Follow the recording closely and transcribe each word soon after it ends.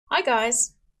Hi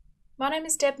guys, my name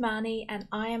is Deb Marnie and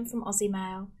I am from Aussie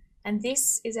Maille, and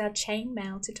this is our chain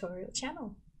mail tutorial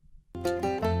channel.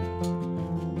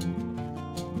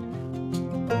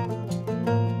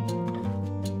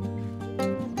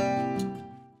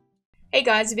 Hey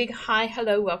guys, a big hi,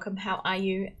 hello, welcome, how are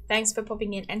you? Thanks for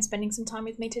popping in and spending some time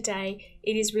with me today.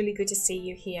 It is really good to see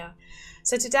you here.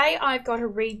 So today I've got a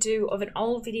redo of an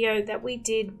old video that we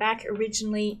did back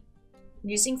originally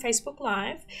using Facebook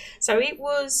Live. So it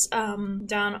was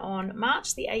done on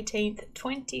March the 18th,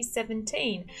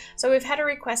 2017. So we've had a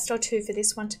request or two for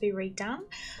this one to be redone.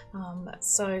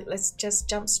 So let's just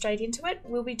jump straight into it.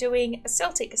 We'll be doing a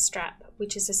Celtic Stap,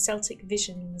 which is a Celtic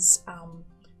Visions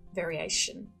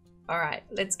variation. All right,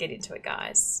 let's get into it,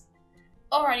 guys.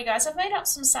 Alrighty guys, I've made up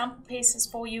some sample pieces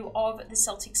for you of the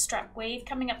Celtic Stap weave.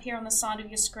 Coming up here on the side of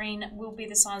your screen will be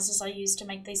the sizes I used to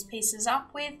make these pieces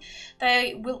up with.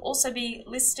 They will also be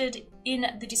listed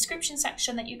in the description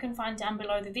section that you can find down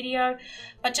below the video,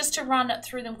 but just to run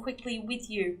through them quickly with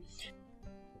you.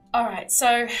 Alright,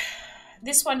 so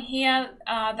this one here,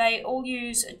 they all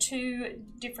use two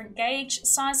different gauge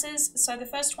sizes. So the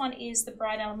first one is the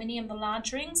bright aluminium, the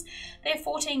large rings. They're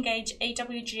 14 gauge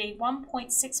AWG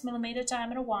 1.6mm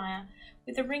diameter wire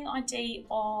with a ring ID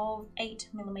of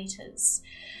 8mm.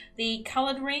 The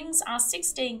coloured rings are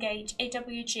 16 gauge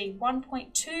AWG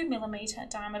 1.2mm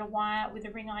diameter wire with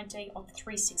a ring ID of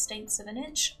 3/16 of an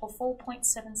inch or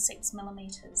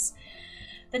 4.76mm.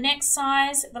 The next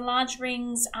size, the large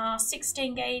rings, are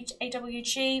 16 gauge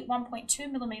AWG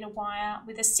 1.2mm wire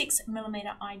with a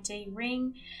 6mm ID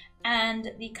ring,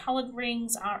 and the coloured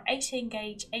rings are 18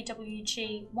 gauge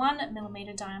AWG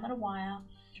 1mm diameter wire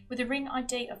with a ring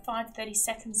ID of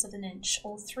 5/32 of an inch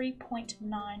or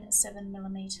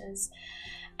 3.97mm.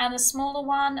 And the smaller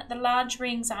one, the large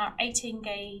rings, are 18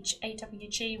 gauge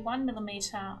AWG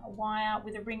 1mm wire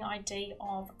with a ring ID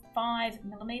of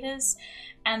 5mm,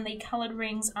 and the coloured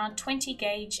rings are 20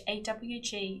 gauge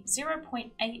AWG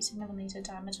 0.8mm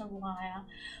diameter wire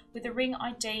with a ring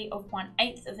ID of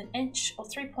 1/8 of an inch or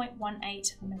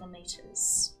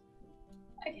 3.18mm.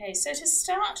 Okay, so to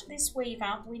start this weave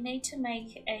up, we need to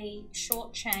make a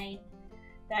short chain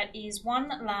that is one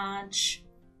large,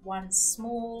 one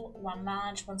small, one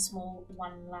large, one small,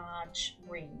 one large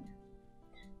ring.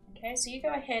 Okay, so you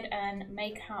go ahead and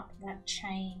make up that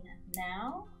chain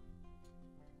now.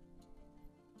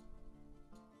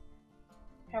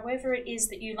 However it is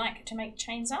that you like to make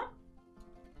chains up.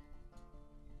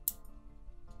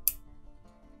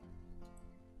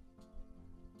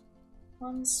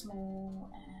 One small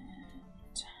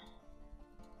and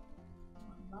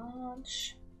one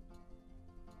large.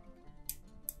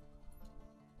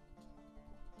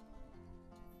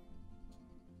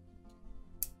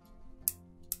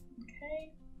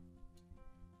 Okay,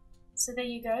 so there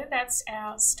you go, that's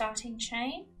our starting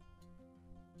chain.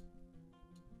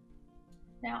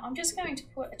 Now I'm just going to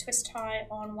put a twist tie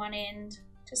on one end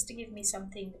just to give me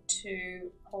something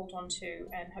to hold on to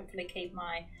and hopefully keep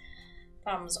my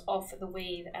thumbs off the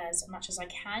weave as much as I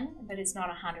can, but it's not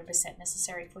 100%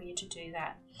 necessary for you to do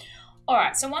that.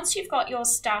 Alright, so once you've got your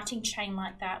starting chain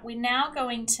like that, we're now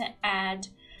going to add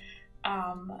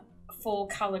 4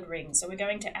 coloured rings. So we're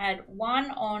going to add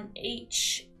 1 on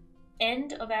each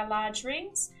end of our large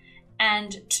rings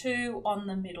and 2 on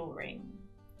the middle ring.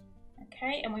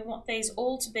 Okay, and we want these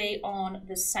all to be on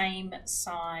the same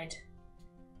side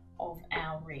of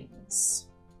our rings.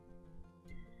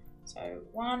 So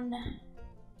 1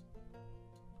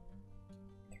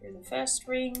 through the first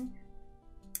ring,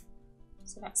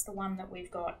 so that's the one that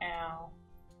we've got our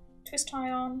twist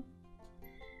tie on,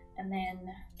 and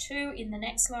then 2 in the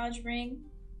next large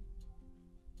ring,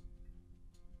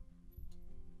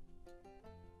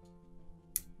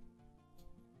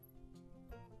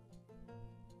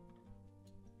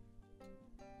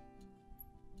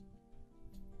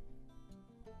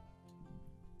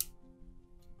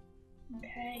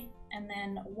 okay, and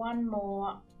then 1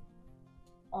 more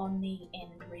on the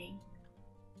end ring.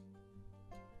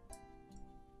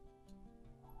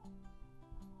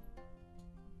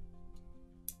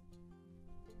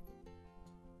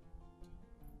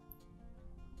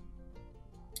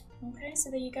 Okay, so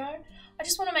there you go. I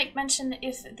just want to make mention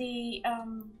if the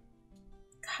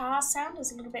car sound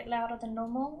is a little bit louder than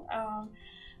normal.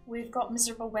 We've got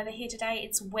miserable weather here today.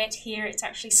 It's wet here. It's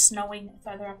actually snowing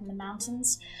further up in the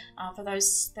mountains. For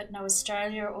those that know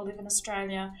Australia or live in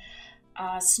Australia,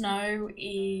 snow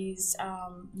is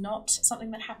not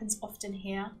something that happens often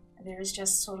here. There is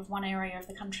just sort of one area of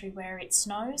the country where it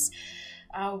snows.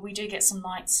 We do get some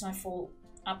light snowfall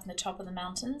up in the top of the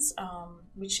mountains,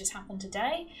 which has happened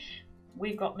today.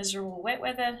 we've got miserable wet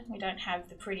weather. We don't have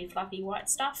the pretty fluffy white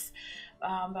stuff,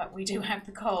 but we do have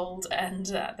the cold and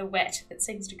the wet that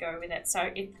seems to go with it.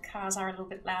 So if the cars are a little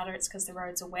bit louder, it's because the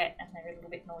roads are wet and they're a little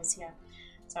bit noisier.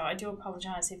 So I do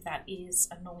apologise if that is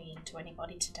annoying to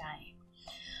anybody today.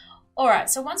 Alright,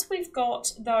 so once we've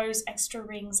got those extra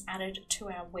rings added to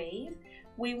our weave,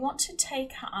 we want to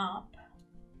take up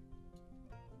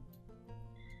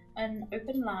an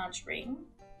open large ring,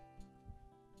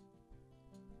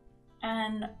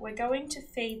 and we're going to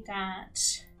feed that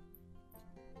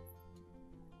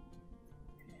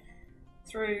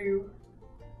through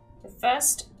the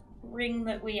first ring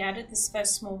that we added, this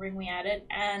first small ring we added,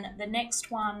 and the next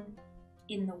one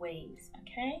in the weave,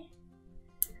 okay?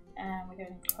 And we're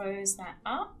going to close that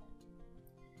up,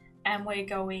 and we're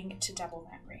going to double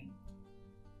that ring.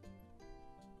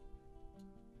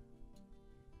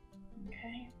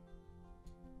 Okay.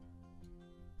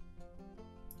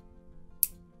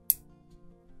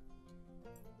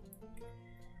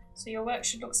 So your work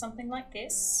should look something like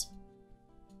this.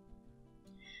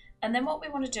 And then what we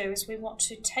want to do is we want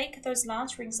to take those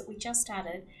large rings that we just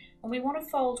added, and we want to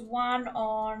fold one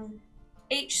on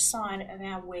each side of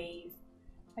our weave.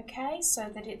 Okay,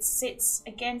 so that it sits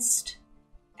against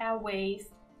our weave,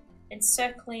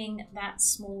 encircling that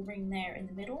small ring there in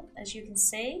the middle, as you can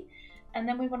see. And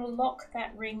then we want to lock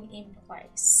that ring in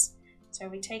place. So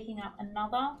we're taking up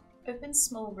another open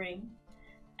small ring,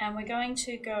 and we're going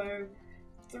to go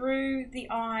through the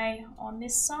eye on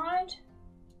this side,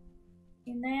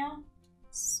 in there,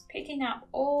 picking up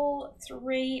all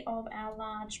three of our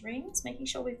large rings, making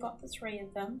sure we've got the three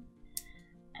of them,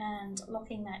 and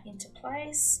locking that into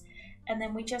place. And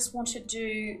then we just want to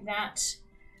do that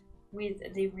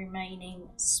with the remaining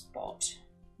spot.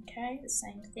 Okay, the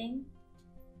same thing,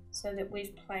 so that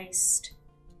we've placed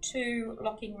two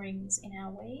locking rings in our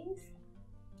weave.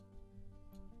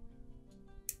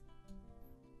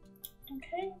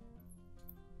 Okay,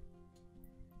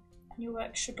 and your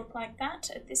work should look like that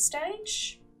at this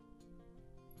stage.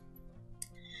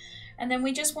 And then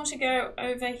we just want to go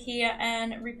over here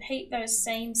and repeat those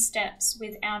same steps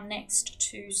with our next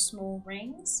two small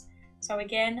rings. So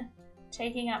again,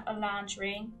 taking up a large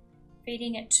ring,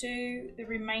 feeding it to the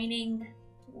remaining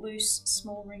loose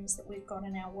small rings that we've got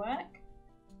in our work.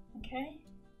 Okay,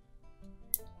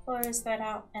 close that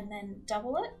up and then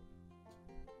double it.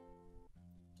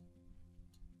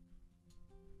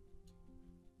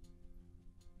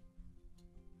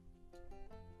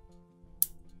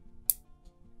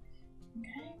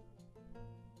 Okay,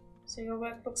 so your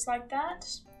work looks like that.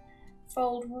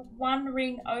 Fold one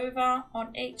ring over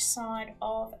on each side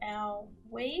of our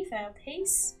weave, our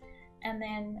piece, and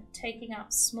then taking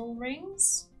up small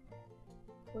rings,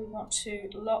 we want to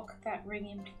lock that ring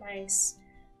in place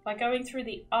by going through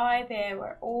the eye there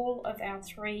where all of our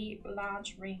three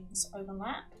large rings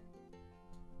overlap.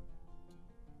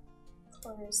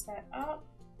 Close that up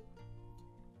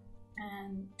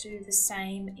and do the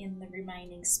same in the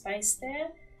remaining space there,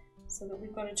 so that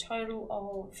we've got a total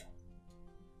of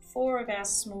 4 of our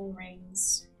small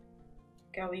rings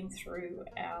going through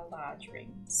our large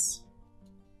rings.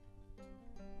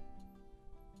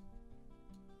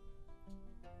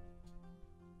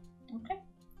 Okay,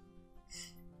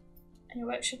 and your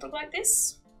work should look like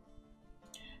this.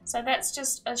 So that's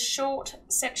just a short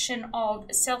section of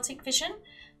Celtic vision.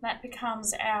 That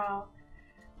becomes our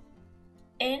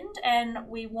end, and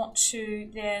we want to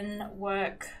then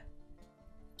work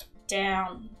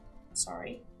down,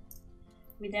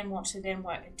 we then want to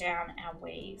work down our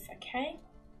weave. Okay,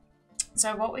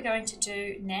 so what we're going to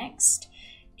do next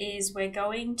is we're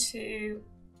going to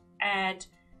add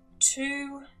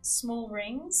 2 small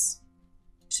rings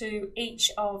to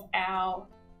each of our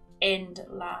end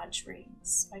large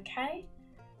rings. Okay,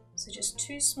 so just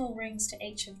 2 small rings to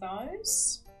each of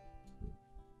those.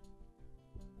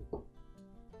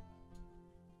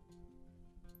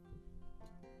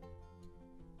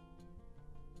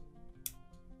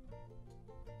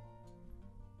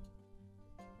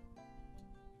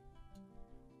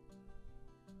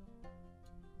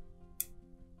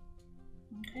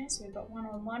 Okay, so we've got one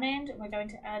on one end, and we're going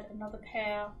to add another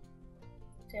pair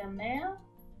down there.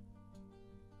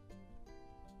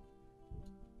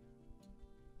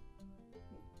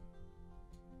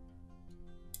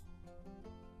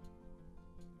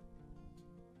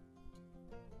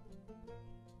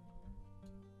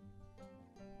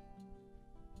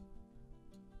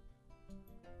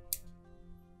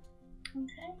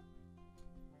 Okay,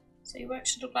 so your work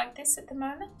should look like this at the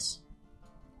moment.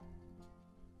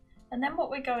 And then what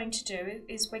we're going to do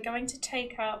is we're going to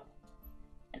take up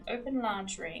an open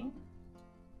large ring,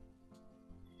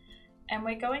 And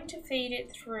we're going to feed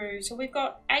it through. So we've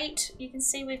got 8, you can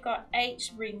see we've got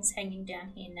 8 rings hanging down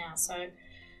here now. So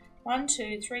 1,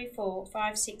 2, 3, 4,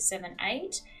 5, 6, 7,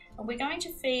 8. And we're going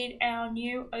to feed our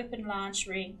new open large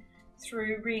ring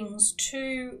through rings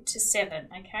 2 to 7,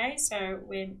 okay? So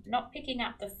we're not picking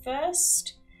up the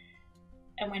first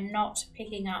and we're not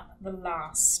picking up the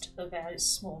last of those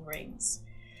small rings.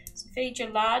 So feed your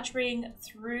large ring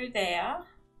through there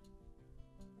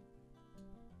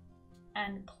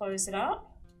and close it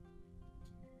up.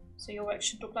 So your work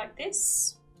should look like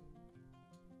this.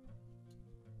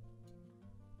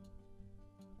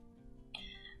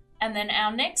 And then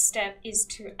our next step is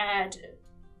to add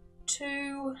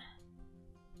 2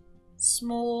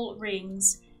 small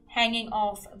rings hanging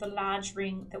off the large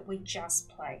ring that we just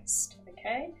placed,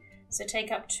 okay? So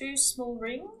take up 2 small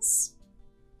rings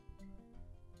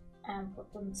and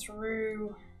put them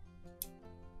through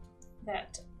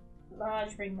that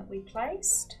large ring that we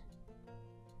placed.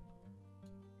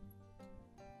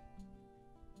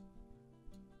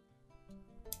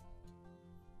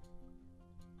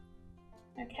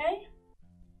 Okay,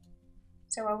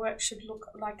 so our work should look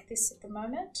like this at the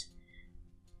moment.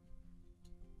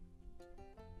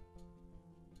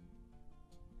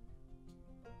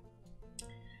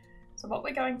 So what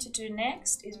we're going to do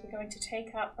next is we're going to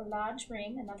take up a large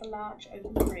ring, another large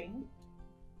open ring,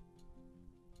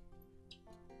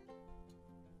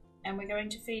 and we're going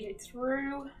to feed it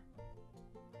through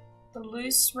the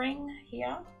loose ring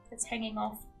here that's hanging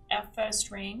off our first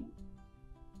ring,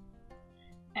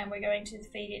 and we're going to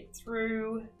feed it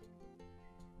through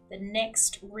the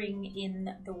next ring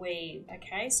in the weave.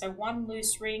 Okay, so 1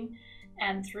 loose ring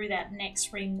and through that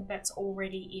next ring that's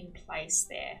already in place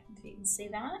there, if you can see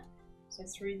that. So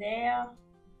through there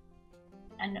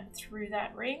and through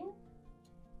that ring.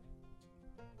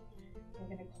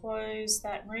 We're going to close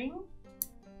that ring.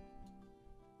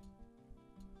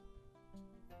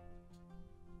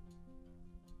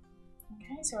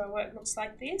 Okay, so our work looks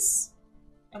like this.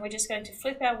 And we're just going to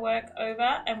flip our work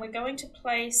over and we're going to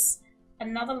place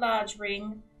another large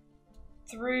ring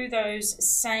through those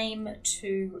same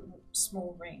 2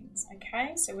 small rings.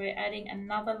 Okay, so we're adding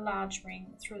another large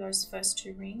ring through those first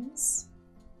 2 rings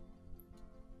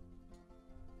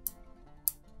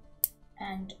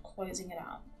and closing it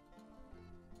up.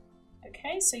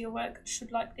 Okay, so your work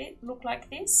should look like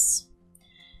this.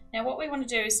 Now what we want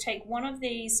to do is take one of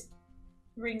these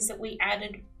rings that we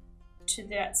added to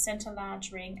that center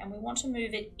large ring and we want to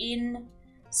move it in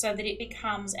so that it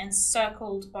becomes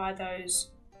encircled by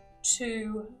those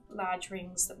 2 large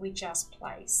rings that we just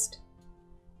placed.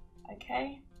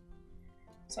 Okay,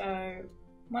 so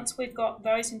once we've got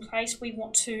those in place, we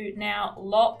want to now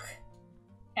lock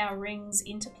our rings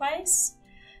into place.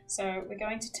 So we're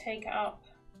going to take up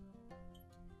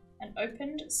an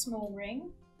opened small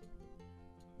ring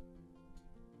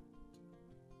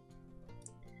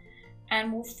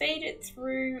and we'll feed it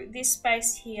through this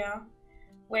space here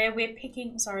where we're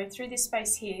picking, through this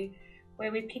space here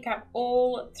where we pick up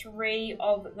all 3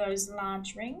 of those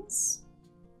large rings.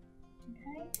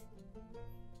 Okay,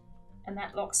 and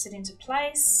that locks it into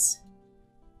place.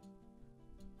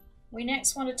 We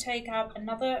next want to take up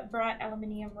another bright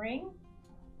aluminium ring,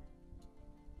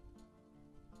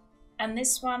 and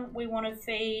this one we want to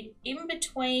feed in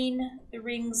between the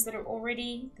rings that are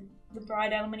already, the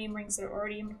bright aluminium rings that are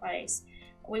already in place.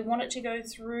 We want it to go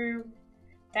through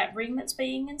that ring that's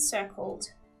being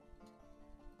encircled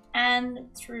and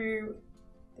through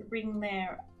the ring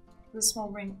there, the small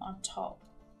ring on top.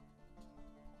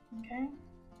 Okay,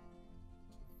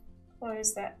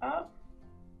 close that up.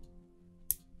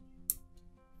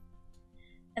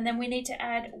 And then we need to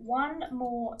add 1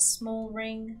 more small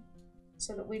ring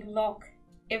so that we lock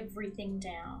everything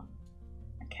down.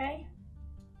 Okay,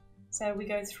 so we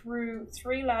go through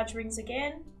 3 large rings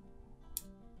again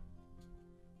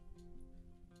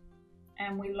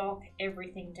and we lock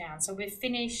everything down. So we're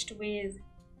finished with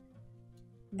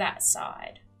that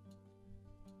side.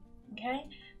 Okay,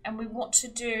 and we want to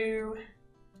do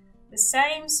the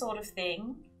same sort of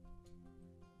thing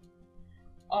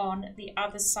on the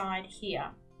other side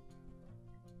here.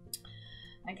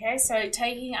 Okay, so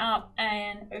taking up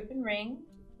an open ring,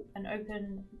 an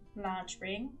open large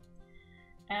ring,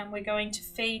 and we're going to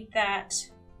feed that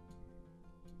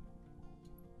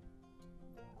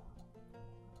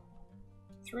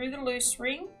through the loose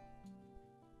ring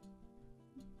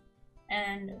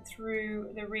and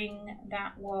through the ring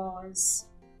that was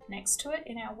next to it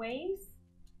in our weave.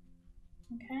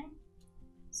 Okay,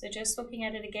 so just looking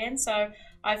at it again, so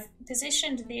I've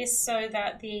positioned this so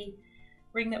that the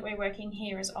ring that we're working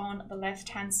here is on the left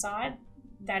hand side.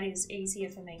 That is easier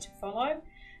for me to follow.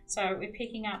 So we're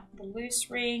picking up the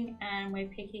loose ring and we're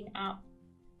picking up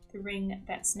the ring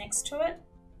that's next to it.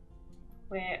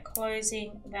 We're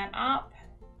closing that up,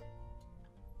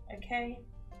 okay.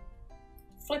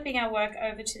 Flipping our work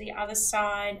over to the other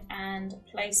side and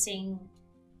placing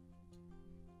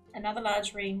another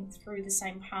large ring through the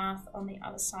same path on the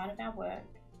other side of our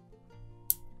work.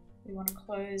 We want to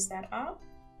close that up.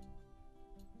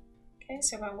 Okay,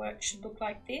 so our work should look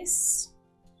like this.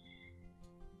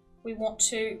 We want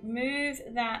to move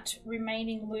that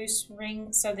remaining loose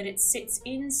ring so that it sits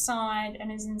inside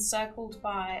and is encircled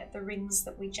by the rings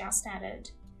that we just added.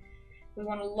 We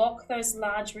want to lock those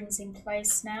large rings in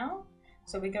place now.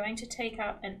 So we're going to take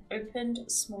up an opened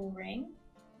small ring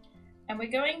and we're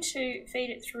going to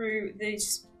feed it through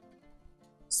this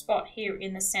spot here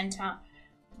in the center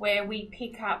where we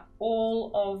pick up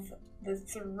all of the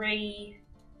 3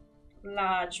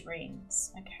 large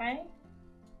rings, okay?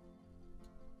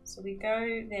 So we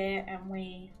go there and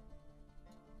we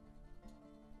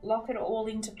lock it all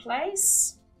into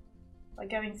place by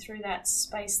going through that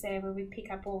space there where we pick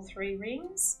up all 3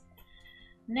 rings.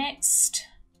 Next,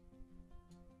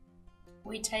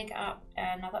 we take up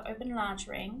another open large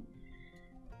ring,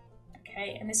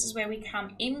 okay, and this is where we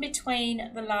come in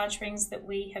between the large rings that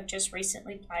we have just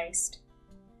recently placed,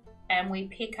 and we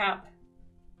pick up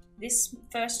this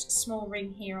first small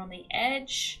ring here on the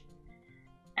edge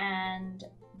and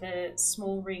the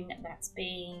small ring that's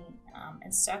being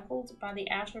encircled by the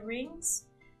outer rings.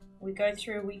 We go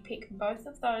through, we pick both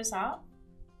of those up,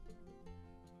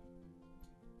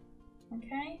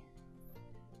 okay,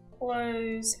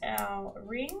 close our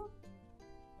ring,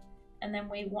 and then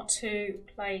we want to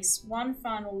place one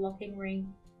final locking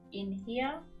ring in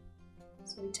here.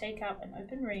 So we take up an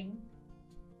open ring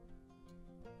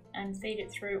and feed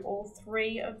it through all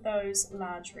 3 of those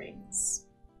large rings.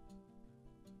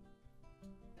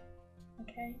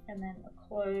 Okay, and then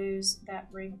close that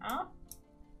ring up.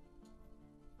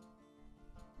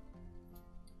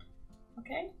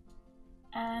 Okay,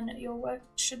 and your work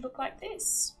should look like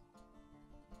this.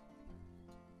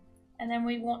 And then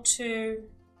we want to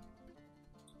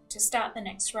start the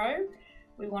next row,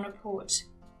 we want to put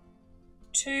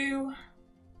 2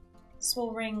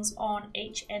 small rings on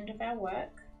each end of our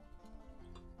work.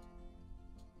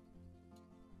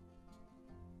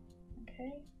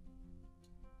 Okay.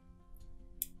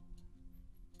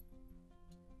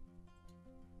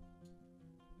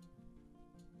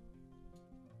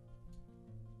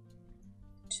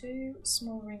 Two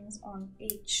small rings on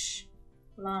each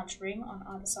large ring on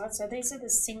either side. So these are the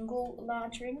single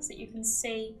large rings that you can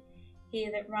see here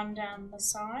that run down the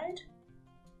side.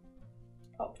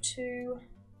 Pop 2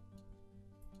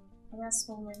 of our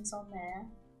small rings on there.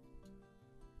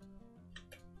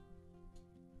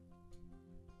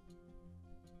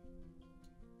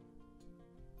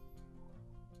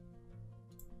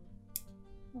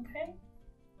 Okay.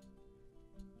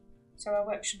 So our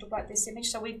work should look like this image.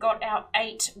 So we've got our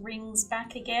 8 rings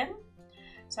back again.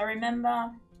 So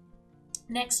remember,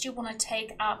 next you want to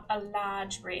take up a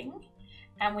large ring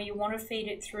and we want to feed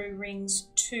it through rings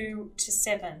 2 to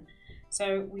 7.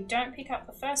 So we don't pick up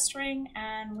the first ring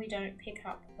and we don't pick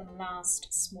up the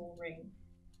last small ring.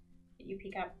 You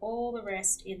pick up all the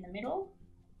rest in the middle.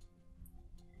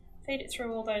 Feed it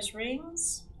through all those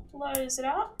rings, close it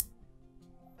up.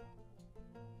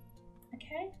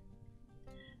 Okay.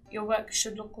 Your work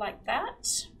should look like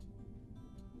that.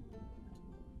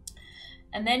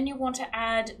 And then you want to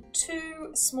add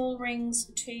 2 small rings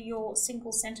to your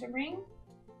single center ring.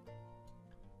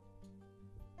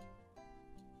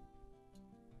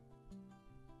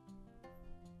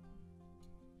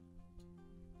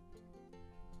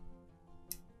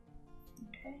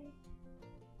 Okay.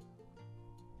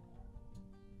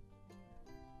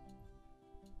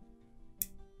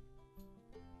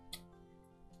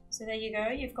 So there you go,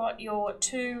 you've got your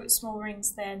 2 small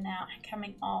rings there now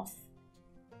coming off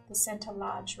the center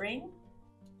large ring.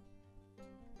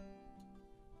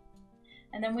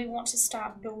 And then we want to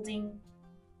start building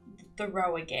the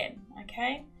row again,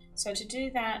 okay? So to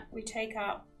do that, we take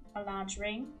up a large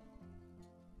ring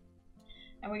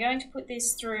and we're going to put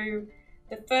this through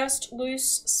the first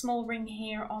loose small ring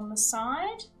here on the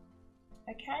side,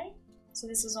 okay? So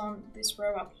this is on this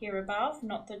row up here above,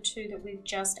 not the 2 that we've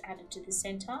just added to the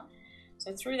center.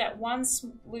 So through that one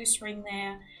loose ring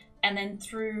there, and then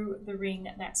through the ring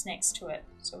that's next to it.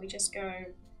 So we just go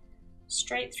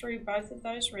straight through both of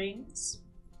those rings,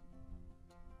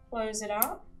 close it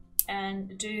up,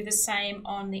 and do the same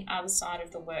on the other side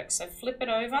of the work. So flip it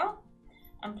over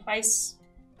and place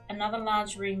another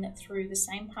large ring through the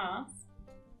same path.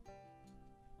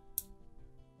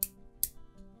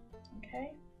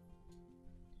 Okay.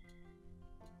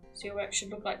 So your work should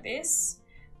look like this.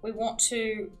 We want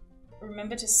to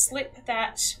remember to slip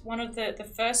that one of the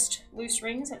first loose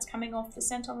rings that's coming off the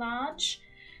center large.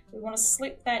 We want to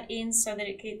slip that in so that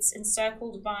it gets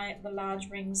encircled by the large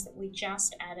rings that we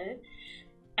just added.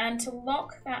 And to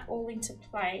lock that all into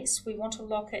place, we want to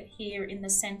lock it here in the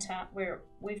center where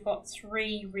we've got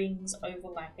 3 rings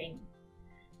overlapping.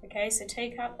 Okay, so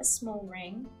take up a small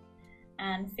ring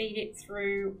and feed it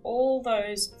through all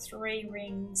those 3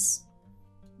 rings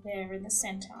there in the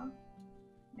center,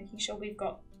 making sure we've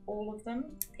got all of them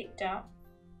picked up.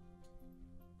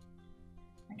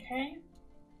 Okay,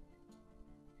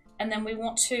 and then we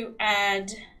want to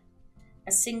add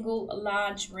a single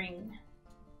large ring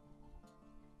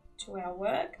to our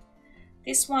work.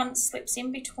 This one slips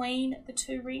in between the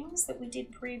 2 rings that we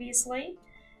did previously,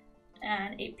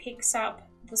 and it picks up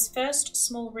this first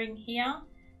small ring here,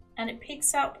 and it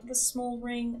picks up the small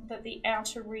ring that the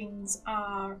outer rings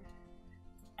are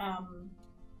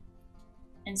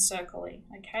encircling.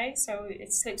 Okay, so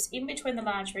it slips in between the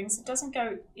large rings. It doesn't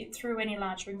go through any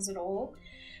large rings at all,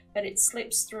 but it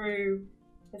slips through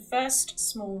the first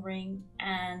small ring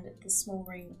and the small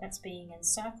ring that's being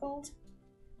encircled.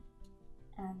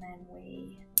 And then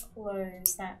we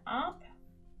close that up.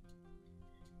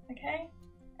 Okay,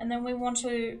 and then we want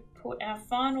to put our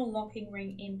final locking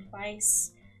ring in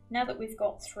place. Now that we've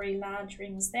got 3 large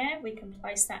rings there, we can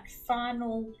place that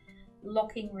final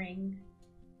locking ring,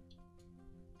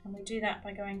 and we do that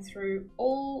by going through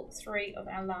all 3 of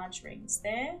our large rings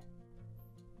there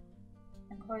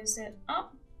and close it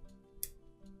up.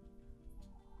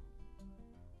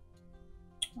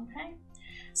 Okay,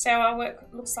 so our work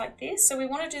looks like this. So we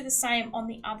want to do the same on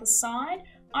the other side.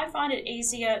 I find it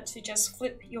easier to just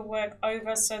flip your work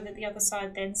over so that the other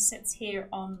side then sits here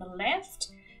on the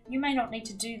left. You may not need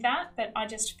to do that, but I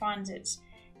just find it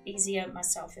easier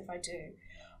myself if I do.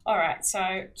 Alright,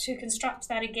 so to construct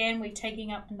that again, we're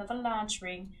taking up another large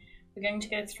ring. We're going to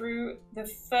go through the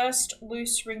first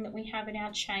loose ring that we have in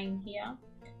our chain here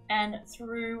and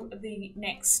through the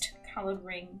next coloured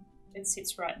ring that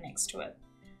sits right next to it.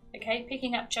 Okay,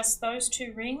 picking up just those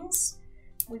 2 rings,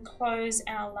 we close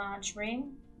our large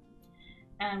ring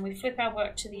and we flip our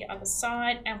work to the other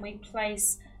side and we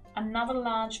place another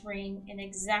large ring in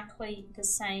exactly the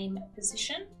same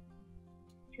position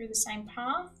through the same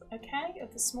path, okay,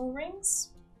 of the small rings.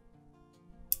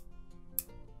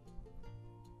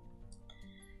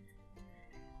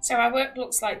 So our work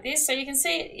looks like this. So you can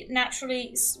see it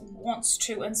naturally wants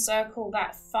to encircle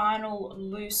that final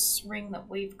loose ring that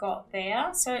we've got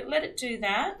there. So let it do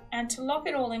that. And to lock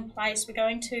it all in place, we're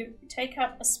going to take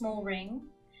up a small ring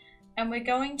and we're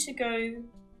going to go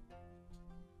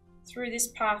through this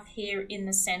path here in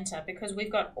the center because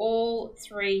we've got all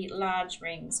 3 large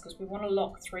rings because we want to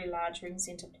lock 3 large rings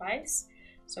into place.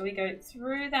 So we go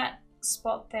through that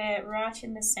spot there right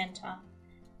in the center,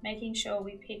 making sure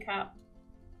we pick up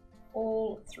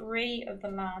all 3 of the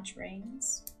large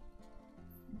rings.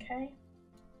 Okay,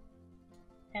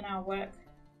 and our work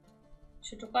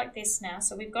should look like this now.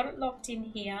 So we've got it locked in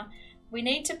here. We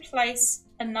need to place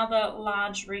another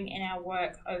large ring in our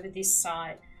work over this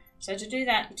side. So to do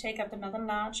that, you take up another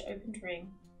large opened ring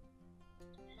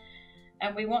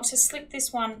and we want to slip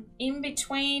this one in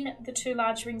between the 2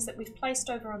 large rings that we've placed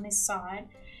over on this side,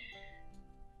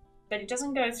 but it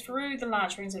doesn't go through the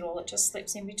large rings at all, it just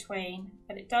slips in between,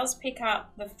 but it does pick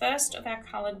up the first of our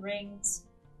coloured rings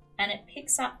and it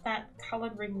picks up that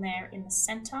coloured ring there in the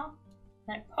centre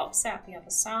and it pops out the other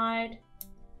side.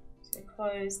 So we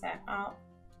close that up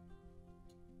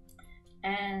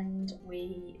and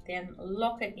we then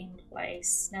lock it in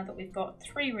place. Now that we've got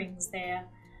 3 rings there,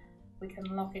 we can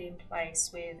lock it in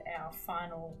place with our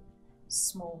final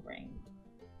small ring.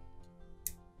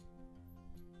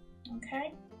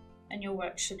 Okay, and your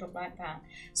work should look like that.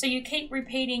 So you keep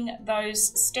repeating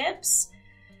those steps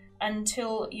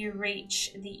until you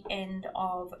reach the end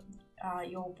of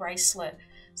your bracelet.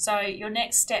 So your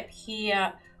next step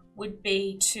here would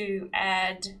be to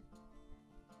add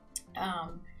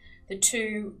the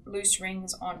 2 loose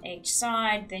rings on each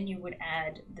side, then you would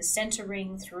add the center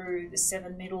ring through the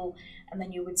 7 middle, and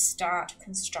then you would start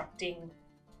constructing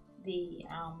the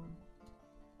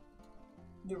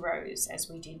rows as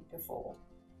we did before.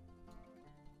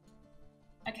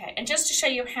 Okay, and just to show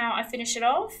you how I finish it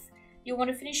off, you'll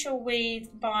want to finish your weave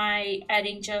by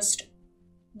adding just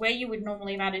where you would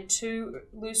normally have added 2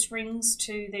 loose rings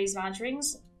to these large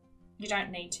rings. You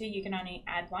don't need to, you can only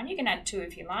add 1. You can add 2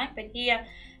 if you like, but here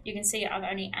you can see I've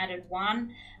only added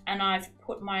 1 and I've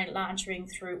put my large ring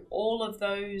through all of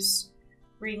those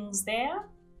rings there.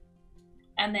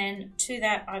 And then to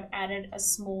that I've added a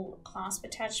small clasp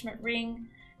attachment ring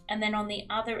And then on the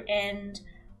other end,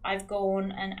 I've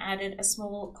gone and added a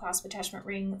small clasp attachment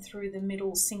ring through the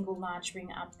middle single large ring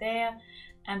up there.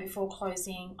 And before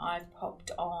closing, I've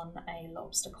popped on a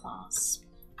lobster clasp.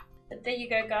 But there you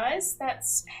go, guys.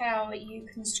 That's how you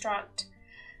construct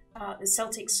the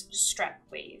Celtic strap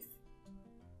weave.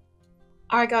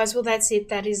 Alright guys, well that's it.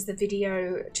 That is the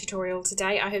video tutorial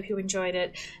today. I hope you enjoyed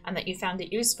it and that you found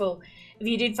it useful. If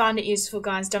you did find it useful,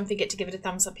 guys, don't forget to give it a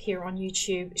thumbs up here on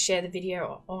YouTube. Share the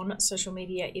video on social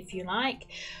media if you like.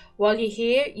 While you're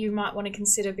here, you might want to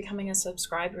consider becoming a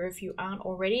subscriber if you aren't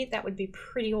already. That would be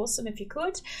pretty awesome if you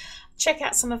could. Check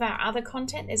out some of our other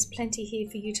content. There's plenty here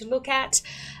for you to look at.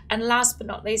 And last but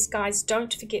not least, guys,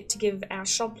 don't forget to give our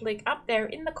shop link up there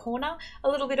in the corner a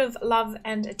little bit of love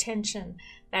and attention.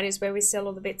 That is where we sell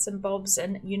all the bits and bobs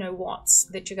and you-know-whats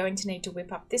that you're going to need to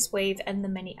whip up this weave and the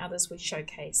many others we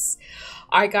showcase.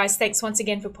 Alright guys, thanks once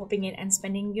again for popping in and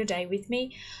spending your day with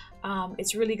me.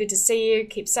 It's really good to see you.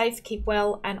 Keep safe, keep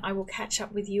well, and I will catch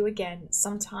up with you again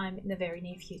sometime in the very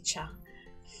near future.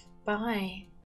 Bye.